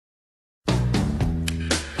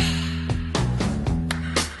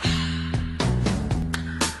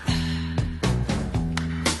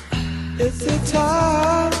It's the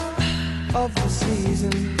time of the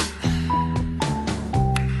season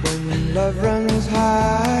when love runs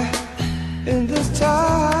high. In this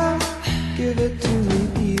time, give it to me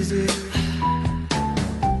easy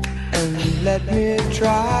and let me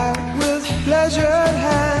try with pleasured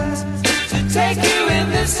hands to take you in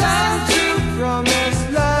this time to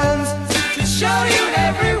promised lands, to show you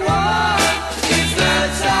everyone. It's the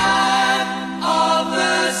time of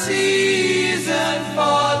the season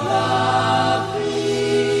for loving.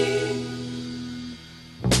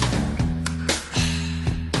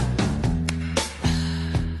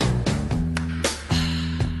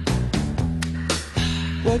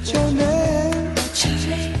 What's your name?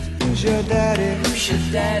 Who's your daddy? Who's your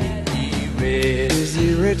daddy? He rich. Is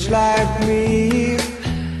he rich like me?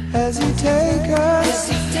 Has he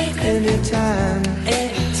taken any time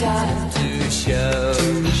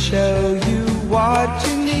to show you what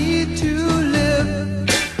you need to live?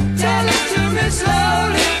 tell it to me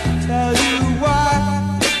slowly? Tell you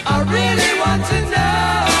why I really want to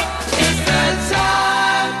know. It's the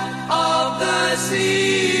time of the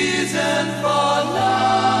season for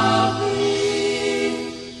loving.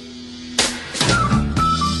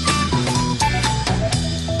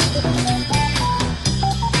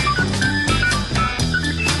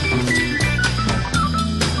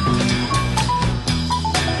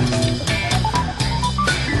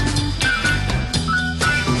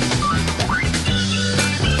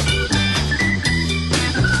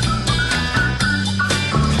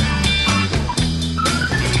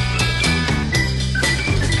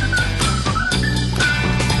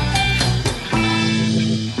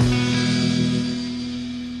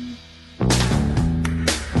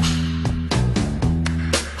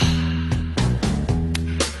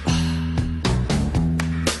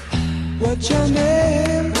 What's your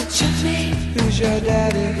name? What's your name? Who's your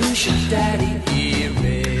daddy? Who's your daddy? He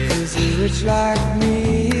rich. Is he rich like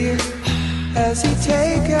me? Has he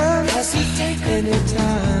taken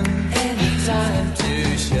any time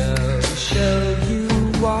to show you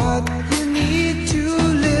what you need to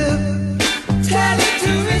live? tell it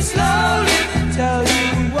to me slowly? Tell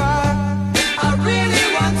you why I really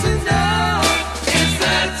want to know. It's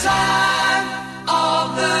the time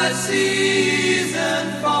of the season.